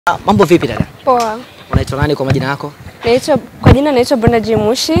Mambo vipi dada? Poa. Unaitwa nani kwa majina yako? Kwa jina naitwa Brenda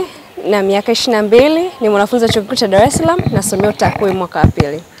Jimushi na miaka 22, ni mwanafunzi wa Chuo Kikuu cha Dar es Salaam, nasomea utakwimu mwaka wa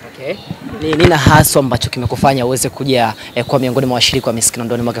pili. Okay. Ni nini hasa ambacho kimekufanya uweze kuja kwa miongoni mwa washiriki wa Miss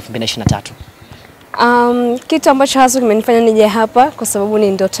Kinondoni mwaka 2023? Kitu ambacho hasa kimenifanya nije hapa kwa sababu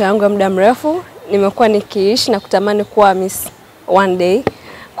ni ndoto yangu ya muda mrefu. Nimekuwa nikiishi na kutamani kuwa Miss one day.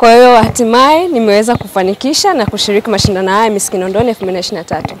 Kwa hiyo hatimaye nimeweza kufanikisha na kushiriki mashindano haya Miss Kinondoni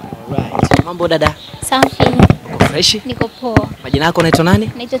 2023. Alright. Mambo dada? Safi. Uko fresh? Niko poa. Majina yako unaitwa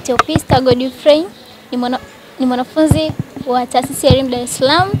nani? Naitwa Teopista Godfrey. Ni mwanafunzi wa taasisi ya elimu Dar es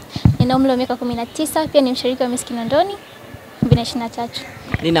Salaam. Nina umri wa miaka 19, pia ni mshiriki wa Miss Kinondoni 2023.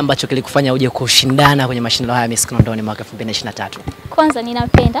 Nini ambacho kilikufanya uje kushindana kwenye mashindano haya Miss Kinondoni mwaka 2023? Kwanza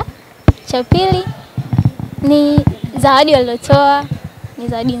ninapenda. Cha pili ni zawadi walizotoa, ni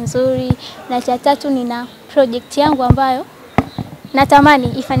zawadi nzuri, na cha tatu nina project yangu ambayo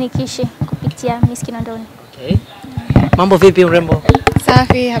natamani ifanikishe kupitia Miss Kinondoni. Okay. Mambo vipi Warembo?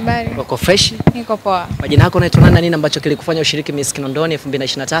 Safi, habari. Uko fresh? Niko poa. Majina yako unaitwa nani na nini ambacho kilikufanya ushiriki Miss Kinondoni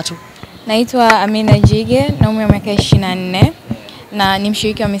 2023? Naitwa Amina Jige na umri wa miaka 24 na ni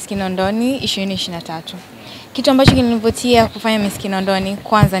mshiriki wa Miss Kinondoni 2023. Kitu ambacho kilinivutia kufanya Miss Kinondoni,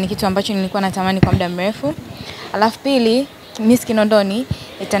 kwanza ni kitu ambacho nilikuwa natamani kwa muda mrefu. Alafu pili, Miss Kinondoni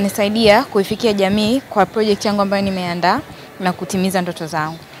itanisaidia kuifikia jamii kwa project yangu ambayo nimeandaa na kutimiza ndoto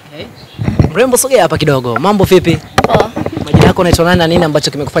zangu. Okay. Mrembo, sogea hapa kidogo. Mambo vipi? Poa. Majina yako unaitwa nani na nini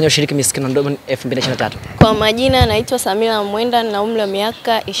ambacho kimekufanya ushiriki Miss Kinondoni 2023? Kwa majina naitwa Samira Mwenda na umri wa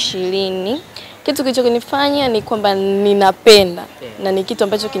miaka 20. Kitu kilichonifanya ni kwamba ninapenda na ni kitu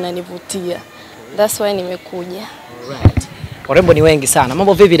ambacho kinanivutia. That's why nimekuja. Alright. Warembo ni wengi sana.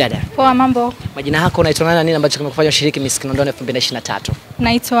 Mambo vipi dada? Poa, mambo. Majina yako unaitwa nani na nini ambacho kimekufanya ushiriki Miss Kinondoni 2023?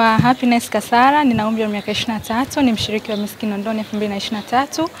 Naitwa Happiness Kasara, nina umri wa miaka 23, ni mshiriki wa Miss Kinondoni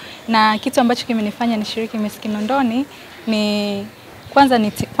 2023, na kitu ambacho kimenifanya nishiriki Miss Kinondoni ni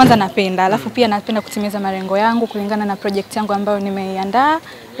kwanza napenda, alafu pia napenda kutimiza malengo yangu kulingana na project yangu ambayo nimeiandaa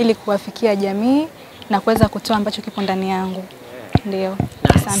ili kuwafikia jamii na kuweza kutoa ambacho kipo ndani yangu. Ndio.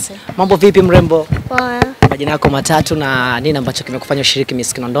 Asante. Mambo vipi mrembo? Poa. Majina yako matatu na nini ambacho kimekufanya ushiriki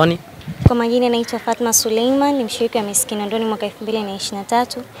Miss Kinondoni? Kwa majina naitwa Fatma Suleiman, ni mshiriki wa Miss Kinondoni mwaka 2023.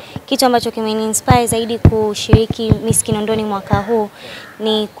 Kitu ambacho kimeni-inspire zaidi kushiriki Miss Kinondoni mwaka huu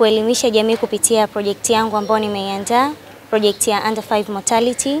ni kuelimisha jamii kupitia project yangu ambayo nimeiandaa, project ya Under 5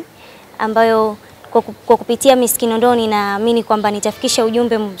 Mortality, ambayo kwa kupitia Miss Kinondoni naamini kwamba nitafikisha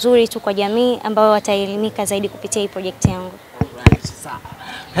ujumbe mzuri tu kwa jamii ambao wataelimika zaidi kupitia hii project yangu.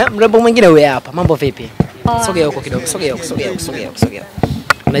 Mrembo mwingine huyu hapa. Mambo vipi? Sogea huko kidogo. Sogea huko.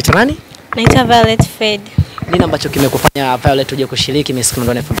 Unaitwa nani? Naitwa Violet Fed. Nini ambacho kimekufanya Violet uje kushiriki Miss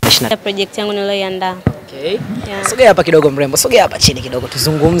Kinondoni 2023? Project yangu niliyoiandaa. Okay. Yeah. Sogea hapa kidogo mrembo. Sogea hapa chini kidogo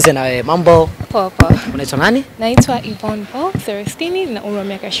tuzungumze na wewe. Mambo? Poa. Unaitwa nani? Naitwa Yvonne Paul Celestini na umri wa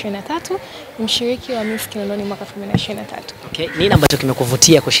miaka 23, mshiriki wa Miss Kinondoni mwaka 2023. Okay. Nini ambacho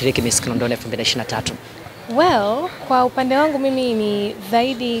kimekuvutia kushiriki Miss Kinondoni 2023? Well, kwa upande wangu mimi ni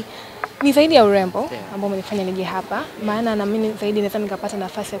zaidi ya urembo ambao umenifanya nije hapa, maana naamini zaidi naweza nikapata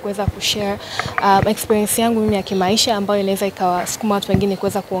nafasi ya kuweza kushare experience yangu mimi ya kimaisha ambayo inaweza ikawasukuma watu wengine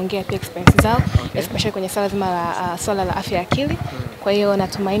kuweza kuongea pia experience zao, especially kwenye swala la afya ya akili. Kwa hiyo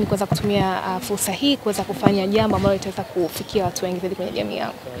natumaini kuweza kutumia fursa hii kuweza kufanya jambo ambalo litaweza kufikia watu wengi zaidi kwenye jamii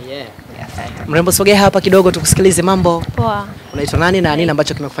yangu. Mrembo, sogea hapa kidogo tukusikilize. Mambo? Poa. Unaitwa nani na nini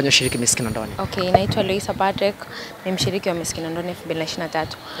ambacho kimekufanya ushiriki Miss Kinondoni? Okay, naitwa Luisa Patrick, ni mshiriki wa Miss Kinondoni 2023.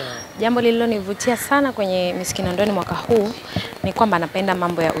 Jambo lililonivutia sana kwenye Miss Kinondoni mwaka huu ni kwamba napenda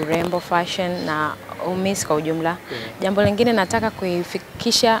mambo ya urembo, fashion na Miss kwa ujumla. Jambo lingine nataka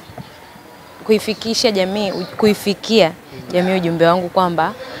kuifikia jamii ujumbe wangu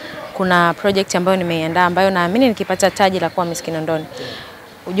kwamba kuna project ambayo nimeiandaa ambayo naamini nikipata taji la kuwa Miss Kinondoni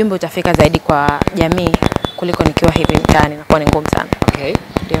ujumbe utafika zaidi kwa jamii kuliko nikiwa hivi mtaani na kuwa ni ngumu sana. Okay.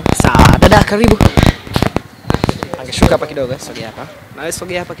 Ndio. Sawa, dada karibu. Angeshuka hapa kidogo, sogea hapa. Na wewe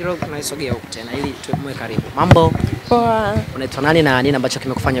sogea hapa kidogo, na wewe sogea huko tena ili tuwe karibu. Mambo? Poa. Unaitwa nani na nini ambacho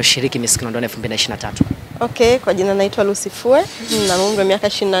kimekufanya ushiriki Miss Kinondoni 2023? Okay, kwa jina naitwa Lucifue na umri wa miaka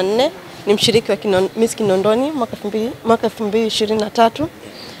 24, ni mshiriki wa Miss Kinondoni mwaka 2023.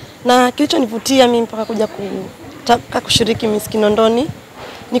 Na kilichonivutia mimi mpaka kuja kushiriki Miss Kinondoni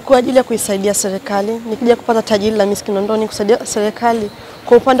ni kwa ajili ya kuisaidia serikali. Nikija kupata taji la Miss Kinondoni kusaidia serikali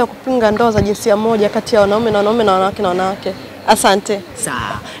kwa upande wa kupinga ndoa za jinsia moja kati ya wanaume na wanaume na wanawake na wanawake. Asante.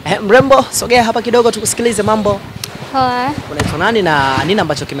 Sawa. Mrembo, sogea hapa kidogo tukusikilize. Mambo? Poa. Unaitwa nani na nini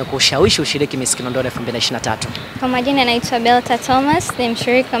ambacho kimekushawishi ushiriki Miss Kinondoni 2023? Kwa majina naitwa Belta Thomas, ni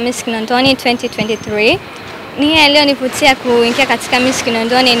mshiriki wa Miss Kinondoni 2023. Nia iliyonivutia kuingia katika Miss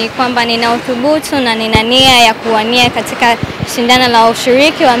Kinondoni ni kwamba nina uthubutu na nina nia ya kuwania katika shindano la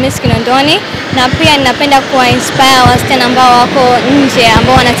ushiriki wa Miss Kinondoni, na pia ninapenda kuwa inspire wasichana ambao wako nje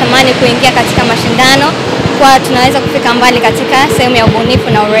ambao wanatamani kuingia katika mashindano, kwa tunaweza kufika mbali katika sehemu ya ubunifu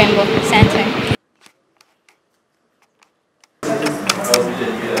na urembo. Asante.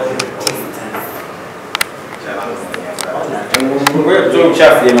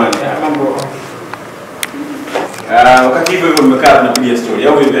 Wakati hivyo mmekaa tunapiga story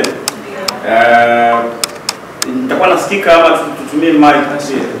au vipi? Nitakuwa nasikika ama tutumie mic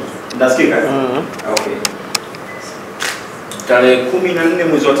kasi? Ndasikika? Okay. Tarehe 14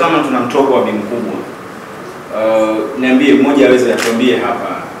 mwezi wa 5 tuna mtoko wa Bi Mkubwa. Niambie mmoja aweze atuambie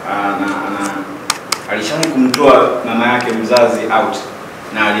hapa alishawahi kumtoa mama yake mzazi out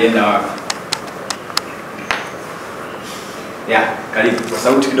na alienda wapi? Karibu kwa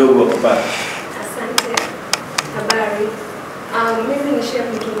sauti kidogo hapo pale. Asante. Habari. Mimi ni share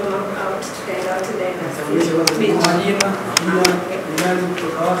mtu mama out tukaenda today na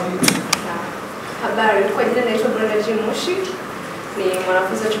habari. Kwa jina naitwa Brenda Jimushi. Ni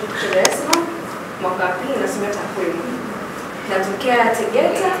mwanafunzi wa chuo cha Dar es Salaam mwaka wa pili nasomea takwimu. Natokea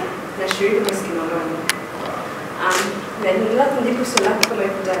Tegeta na shiriki Miss Kinondoni. Na nilikuwa kujibu swali lako kama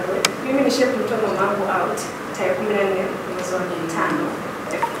ifuatavyo. Mimi ni share mtu mamangu out tarehe 14 mwezi wa 5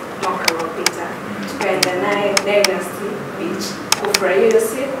 mwaka uliopita. Tukaenda naye Dynasty Beach kufurahia hiyo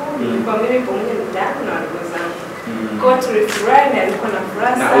siku. Kwa mimi pamoja na dada na ndugu zangu. Kwa tulifurahi na alikuwa na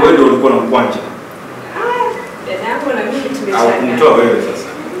furaha sana. Na wewe ndio ulikuwa na mkwanja? Dadangu na mimi tumechanga. Au kumtoa wewe sasa?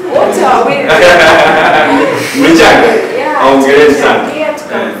 Wote wawili. Mmechanga? Hongereni sana. Pia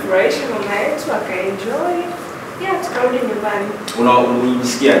tukamfurahisha mama yetu akaenjoy. Tukarudi nyumbani.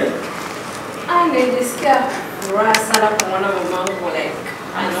 Unajisikiaje? Najisikia furaha sana kumwona mamangu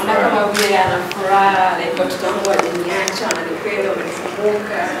anaona kama vile ana furaha, watoto wangu wajiniacha, wananipenda,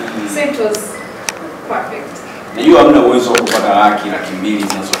 wamenikumbuka. So it was perfect. Najua hamna uwezo wa kupata laki 200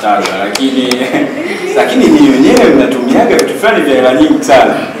 zinazotajwa, lakini ni wenyewe mnatumiaga vitu fulani vya hela nyingi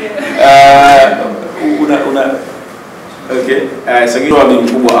sana. Okay, Sagiro Bi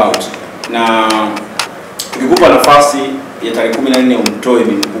Mkubwa out. Na tukikupa nafasi ya tarehe 14 umtoe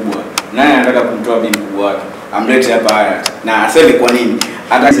Bi Mkubwa, nani anataka kumtoa Bi Mkubwa wake? Amlete hapa haya na aseme kwa nini.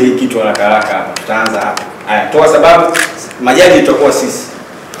 Hata hii kitu haraka haraka tutaanza hapa. Haya, toa sababu, majaji tutakuwa sisi.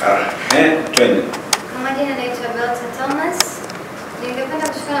 Twende. Kwa majina naitwa Belta Thomas. Ningependa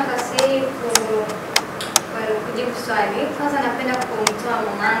kuchukua nafasi hii kujibu swali. Kwanza napenda kumtoa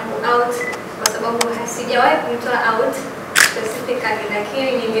mamangu out kwa sababu sijawahi kumtoa out specifically, lakini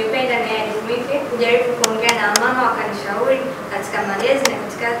ningependa naye ajumuike kujaribu kuongea na mama wakanishauri katika malezi na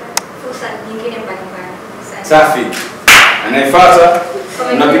katika fursa nyingine mbalimbali. Safi. Anayefuata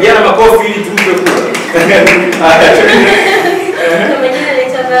unapigana makofi ili tumpe kura. Kwa majina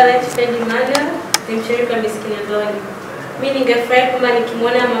naitwa Violet Ferdinand, ni mshiriki wa Miss Kinondoni. Mimi ningefurahi kama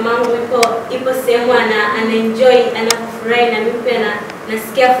nikimwona mamangu ipo sehemu anaenjoy, anafurahi na mimi pia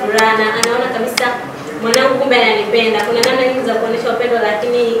nasikia furaha na anaona kabisa mwanangu kumbe ananipenda. Kuna namna nyingi za kuonyesha upendo,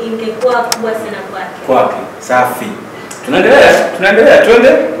 lakini ingekuwa kubwa sana kwake. Kwake. Safi. Tunaendelea, twende.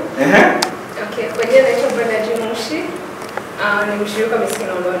 Okay, kwa jina naitwa Brenda Jimushi. Ni mshiriki wa Miss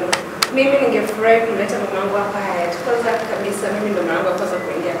Kinondoni. Mimi ningefurahi kumleta mamangu hapa Hyatt. Kwanza kabisa mimi ndo mamangu wa kwanza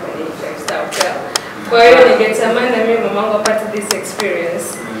kuingia kwenye 5-star hotel. Kwa hiyo ningetamani na mimi mamangu apate this experience.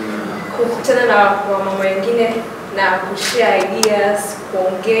 Kukutana na mama wengine na kushare ideas,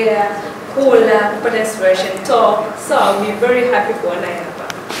 kuongea, kula, kupata inspiration talk. So I'll be very happy kuona hapa.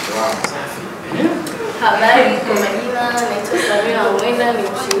 Wow. Habari, kwa majina naitwa Samira Mwenda, ni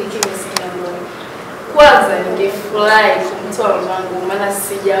mshiriki Miss Kinondoni. Kwanza ningefurahi kumtoa mamangu maana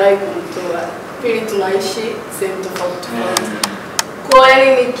sijawahi kumtoa. Pili tunaishi sehemu tofauti. Kwa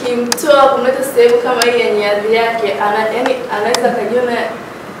hiyo nikimtoa kumleta sehemu kama hii yenye hadhi yake, anaweza kujiona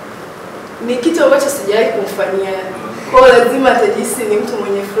ni kitu ambacho sijawahi kumfanyia. Kwa hiyo lazima atajisi ni mtu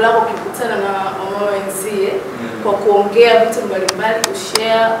mwenye furaha ukikutana na mama wenzie kwa kuongea vitu mbalimbali,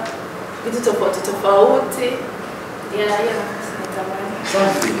 kushare vitu tofauti.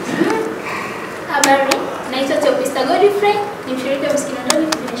 Safi. Habari, naitwa Teopista Godfrey, ni mshiriki wa Miss Kinondoni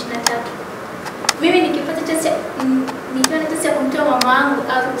 2023. Mimi nikiwa na nafasi ya kumtoa mama wangu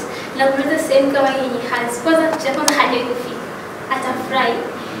out na kumleta sehemu kama hii yenye hadhi. Kwanza hajawahi kufika. Atafurahi.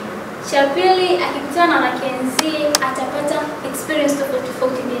 Cha pili, akikutana na Kenzie atapata experience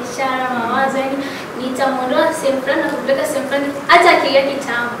tofauti, biashara, mawazo, yani nitamuondoa sehemu fulani na kupeleka sehemu fulani, hata akili yake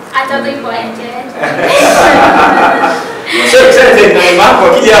tamu, ataanza ipo yake. Sio excited na mambo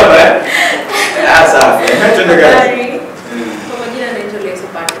akija hapa safi. Twende gani? Kwa majina naitwa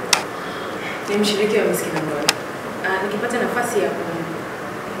Kupata. Ni mshiriki wa Miss Kinondoni. nikipata nafasi ya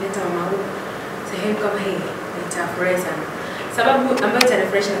kuleta mama huyu sehemu kama hii nitafurahi sana. Sababu ambayo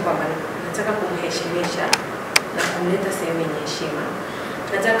itanifurahisha ni kwamba nataka kumheshimisha na kumleta sehemu yenye heshima.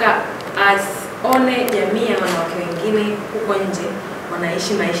 Nataka aone jamii ya wanawake wengine huko nje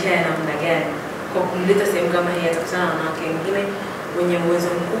wanaishi maisha ya namna gani. Kwa kumleta sehemu kama hii atakutana na wanawake wengine wenye uwezo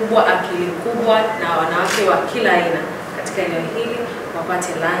mkubwa, akili kubwa na wanawake wa kila aina katika eneo hili,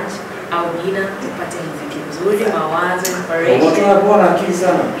 wapate lunch au dinner, wapate muziki mzuri, mawazo, inspiration. Watoa akili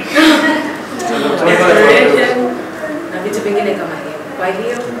sana. Na vitu vingine kama hiyo. Kwa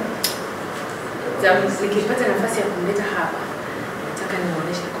hiyo nikipata nafasi ya kumleta hapa, nataka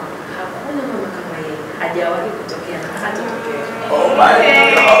nimuoneshe kwamba hakuna mama kama yeye, hajawahi kutokea na hatatokea. Oh my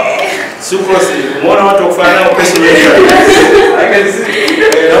God. Sukosi, umeona watu wakufanya nao personal interview. I can see.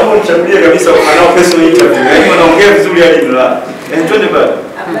 Naomba mchambulie kabisa kwa nao personal interview. Yaani wanaongea vizuri hadi ndio. Twende bado.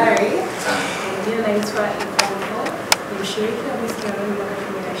 Habari. Mimi naitwa Offa. Ni mshiriki wa Miss Kinondoni mwaka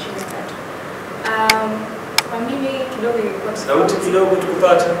 2023. Kwa mimi kidogo ilikuwa sauti kidogo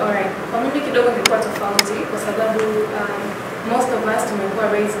tukupata. Alright. Kwa mimi kidogo ilikuwa tofauti kwa sababu most of us tumekuwa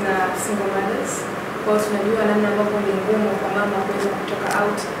raised na single mothers. Kwa hiyo tunajua namna ambavyo ni ngumu kwa mama kuweza kutoka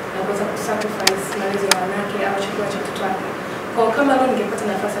out na kuweza kusacrifice malezi ya wanawake au chakula cha mtoto wake. Kwa kama leo ningepata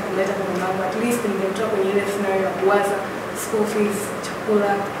nafasi ya kumleta kwa mama, at least ningemtoa kwenye ile scenario ya kuwaza school fees,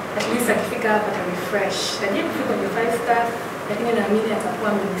 chakula, at least akifika hapa ata refresh. Najua kufika kwenye 5 star, lakini naamini atakuwa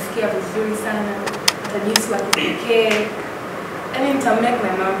amejisikia vizuri sana, atajisi wa kipekee. Yaani nitamake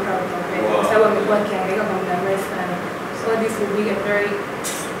my mom proud of me kwa sababu amekuwa akihangaika kwa muda mrefu sana. So this will be a very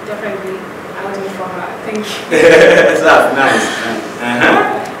definitely outing for her. Thank you. Nice.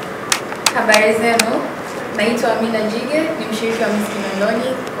 Habari zenu. Naitwa Amina Jige, ni mshiriki wa Miss Kinondoni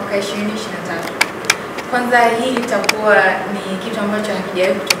mwaka 2023. Kwanza hii itakuwa ni kitu ambacho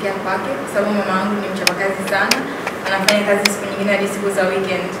hakijawahi kutokea kwake kwa sababu mama yangu ni mchapakazi sana, anafanya kazi siku nyingine hadi siku za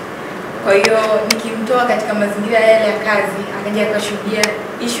weekend. Kwa hiyo nikimtoa katika mazingira yale ya kazi akaja akashuhudia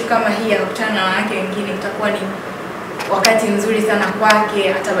issue kama hii ya kukutana na wanawake wengine, itakuwa ni wakati mzuri sana kwake,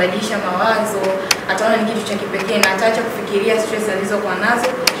 atabadilisha mawazo, ataona ni kitu cha kipekee na ataacha kufikiria stress alizokuwa nazo,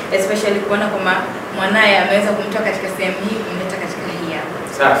 especially kuona kwamba mwanae ameweza kumtoa katika sehemu hii kumleta katika hii hapa.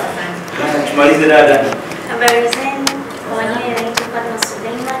 Safi. Tumalize dada. Habari zenu. Kwa majina naitwa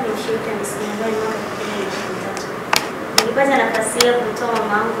Watoa, ni mshiriki wa Miss Kinondoni mwaka 2023. Nikipata nafasi ya kumtoa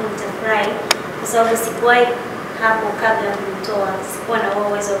mama wangu nitafurahi kwa sababu sikuwahi hapo kabla ya kumtoa, sikuwa na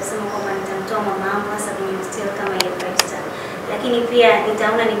uwezo wa kusema kwamba nitamtoa mama wangu hasa kwenye hostel kama ile 5 star. Lakini pia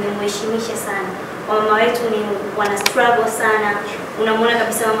nitaona nimemheshimisha sana. Mama wetu ni wana struggle sana. Unamwona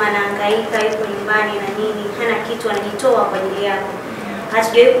kabisa mama anahangaika, yuko nyumbani na nini, hana kitu, anajitoa kwa ajili yako.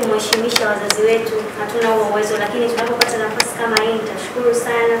 Hatujawahi kumheshimisha wazazi wetu, hatuna huo uwezo, lakini tunapopata nafasi kama hii nitashukuru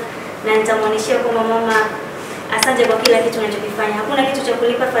sana na nitamuonyeshia kwamba mama, asante kwa kila kitu unachokifanya. Hakuna kitu cha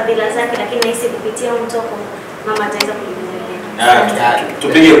kulipa fadhila zake, lakini nahisi kupitia mtoko mama ataweza kujivunia.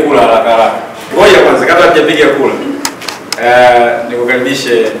 Tupige kula haraka haraka. Ngoja kwanza kabla tujapiga kula.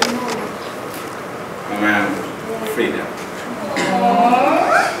 Nikukaribishe mama yangu Frida.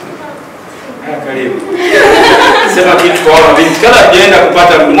 Karibu. Sema kitu kwa mama binti. Kabla tujaenda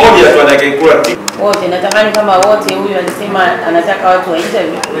kupata mmoja tu atakayekula wote. Natamani kama wote, huyu alisema anataka watu wa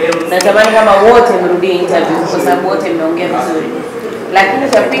interview. Natamani kama wote mrudie interview kwa sababu wote mmeongea vizuri.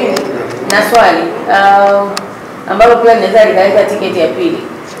 Lakini cha pili na swali ambalo pia naweza nikaleta tiketi ya pili.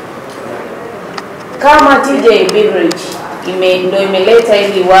 Kama TJ Beverage ndio imeleta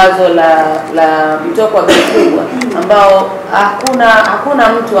hili wazo la mtoko wa bei kubwa ambao hakuna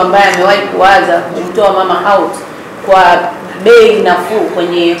mtu ambaye amewahi kuwaza kumtoa mama out kwa bei nafuu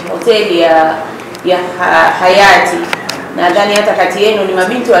kwenye hoteli ya Hayati. Nadhani hata kati yenu ni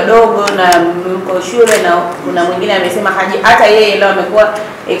mabinti wadogo na mko shule na kuna mwingine amesema hata yeye leo amekuwa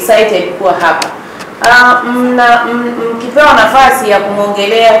excited kuwa hapa. Mkipewa nafasi ya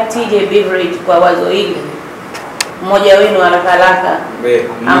kumwongelea TJ Beverage kwa wazo hili, mmoja wenu haraka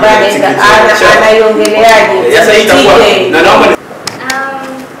ambaye anaongeleaje? Sasa hii itakuwa na naomba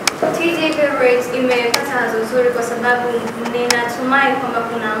TJ Beverage imepata wazo zuri kwa sababu ninatumai kwamba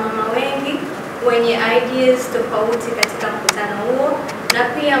kuna mama wengi wenye ideas tofauti katika mkutano huo, na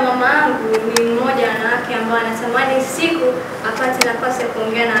pia mama yangu ni mmoja wa wanawake ambao anatamani siku apate nafasi ya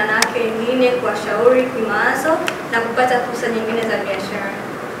kuongea na wanawake wengine, kuwashauri kimawazo na kupata fursa nyingine za biashara,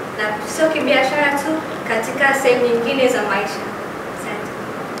 na sio kibiashara tu, katika sehemu nyingine za maisha. Asante.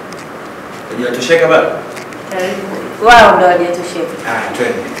 Hujatosheka bado? Wao ndio hawajatosheka.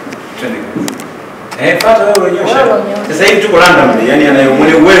 Twende. Pata wewe unyosha. Sasa hivi tuko London, yani ana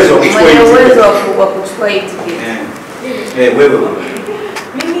uwezo wa kuchukua hii. Uwezo wa kuchukua hii tiketi. Wewe.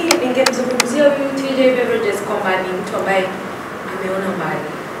 Mimi ningemzungumzia huyu TJ Beverages kwa kwamba ni mtu ambaye ameona mbali,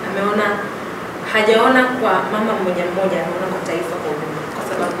 ameona hajaona kwa mama mmoja mmoja, anaona kwa taifa kwa ujumla. Kwa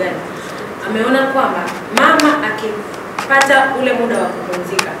sababu gani? Ameona kwamba mama akipata ule muda wa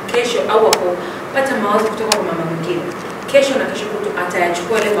kupumzika kesho au wa kupata mawazo kutoka kwa mama mwingine, kesho na kesho kutu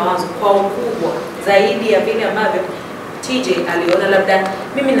atayachukua ile mawazo kwa ukubwa zaidi ya vile ambavyo TJ aliona labda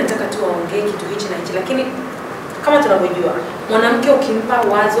mimi nataka tu aongee kitu hichi na hichi, lakini kama tunavyojua mwanamke ukimpa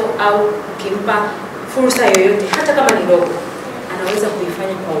wazo au ukimpa fursa yoyote hata kama ni ndogo anaweza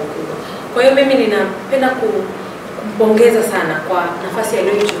kuifanya kwa ukubwa. Kwa hiyo mimi ninapenda kumpongeza sana kwa nafasi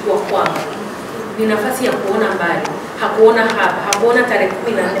aliyochukua kwangu. Ni nafasi ya kuona mbali. Hakuona hapa, hakuona tarehe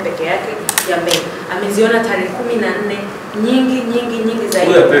 14 peke yake ya Mei. Ameziona tarehe 14 nyingi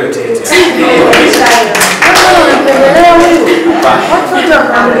zaidi. Wewe pewe tete.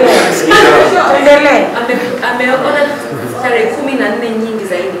 Ameona tarehe 14 nyingi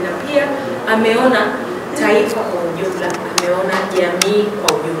zaidi na pia ameona taifa kwa ujumla, ameona jamii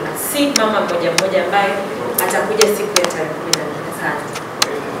kwa ujumla, si mama mmoja mmoja ambaye atakuja siku ya tarehe 14 sana.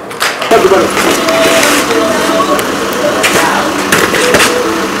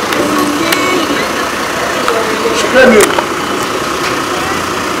 Shukrani.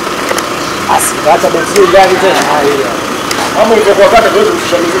 Asikata basi gari tena haya. Kama itakuwa kata tuweze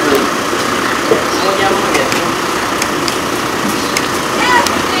kushusha mizigo. Moja moja.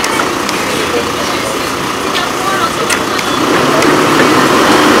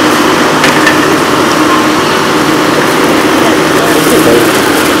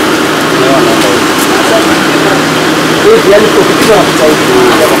 Yani kupitia na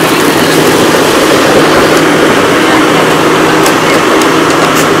kutaifa.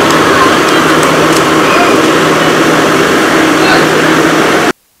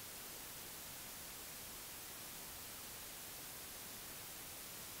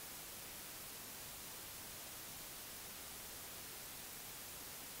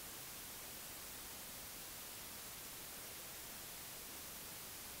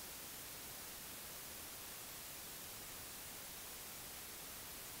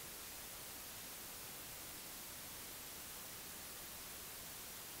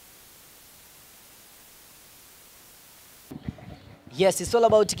 Yes, it's all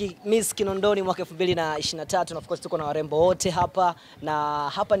about Miss Kinondoni mwaka 2023 na of course tuko na warembo wote hapa, na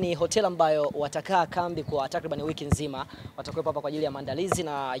hapa ni hotel ambayo watakaa kambi kwa takriban wiki nzima. Watakuwa hapa kwa ajili ya maandalizi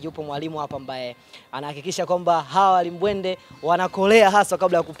na yupo mwalimu hapa ambaye anahakikisha kwamba hawa walimbwende wanakolea hasa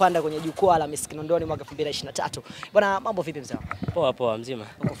kabla ya kupanda kwenye jukwaa la Miss Kinondoni mwaka 2023. Bwana, mambo vipi mzee? Poa poa, mzima.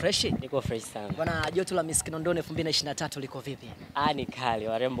 Uko fresh? Niko fresh sana. Bwana, joto la Miss Kinondoni 2023 liko vipi? Ni kali,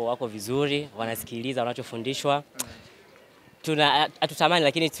 warembo wako vizuri, wanasikiliza wanachofundishwa. Hatutamani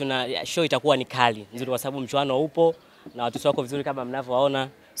lakini show itakuwa ni kali nzuri kwa sababu mchuano upo na watoto wako vizuri kama mnavyowaona,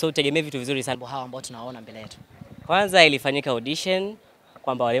 so utegemee vitu vizuri sana. Hawa ambao tunaona mbele yetu, kwanza ilifanyika audition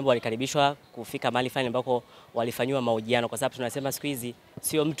kwamba warembo walikaribishwa kufika mahali fulani ambako walifanywa mahojiano, kwa sababu tunasema siku hizi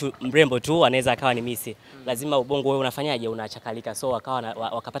sio mtu mrembo tu anaweza akawa ni misi, lazima ubongo wewe unafanyaje, unachakalika. So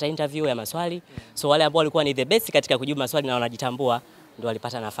wakapata interview ya maswali, so wale ambao walikuwa ni the best katika kujibu maswali na wanajitambua ndio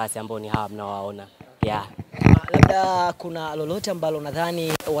walipata nafasi ambao ni hawa mnaowaona. Yeah. Labda kuna lolote ambalo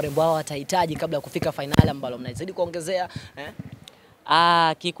nadhani warembo hao watahitaji kabla ya kufika finali ambalo mnazidi kuongezea?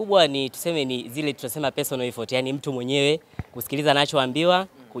 Kikubwa ni tuseme ni zile tunasema personal effort, yani mtu mwenyewe kusikiliza anachoambiwa,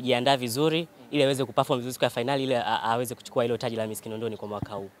 kujiandaa vizuri ili aweze kuperform vizuri kwa finali, ili aweze kuchukua ile taji la Miss Kinondoni kwa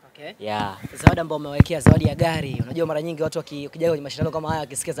mwaka huu. Okay. Yeah. Zawadi ambayo umewekea, zawadi ya gari. Unajua mara nyingi watu wakija kwenye mashindano kama haya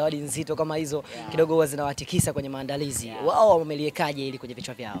wakisikia zawadi nzito kama hizo, kidogo huwa zinawatikisa kwenye maandalizi. Wao wameliekaje ili kwenye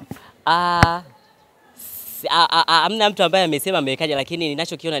vichwa vyao? Hamna mtu ambaye amesema amewekaje, lakini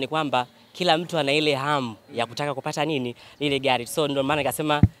ninachokiona ni kwamba kila mtu ana ile hamu ya kutaka kupata nini ile gari. So ndio maana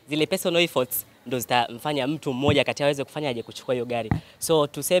nikasema zile personal efforts ndio zitamfanya mtu mmoja kati aweze kufanyaje kuchukua hiyo gari. So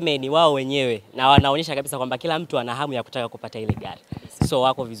tuseme ni wao wenyewe na wanaonyesha kabisa kwamba kila mtu ana hamu ya kutaka kupata ile gari. So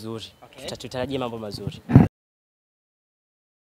wako vizuri. Okay. Tutatarajia mambo mazuri.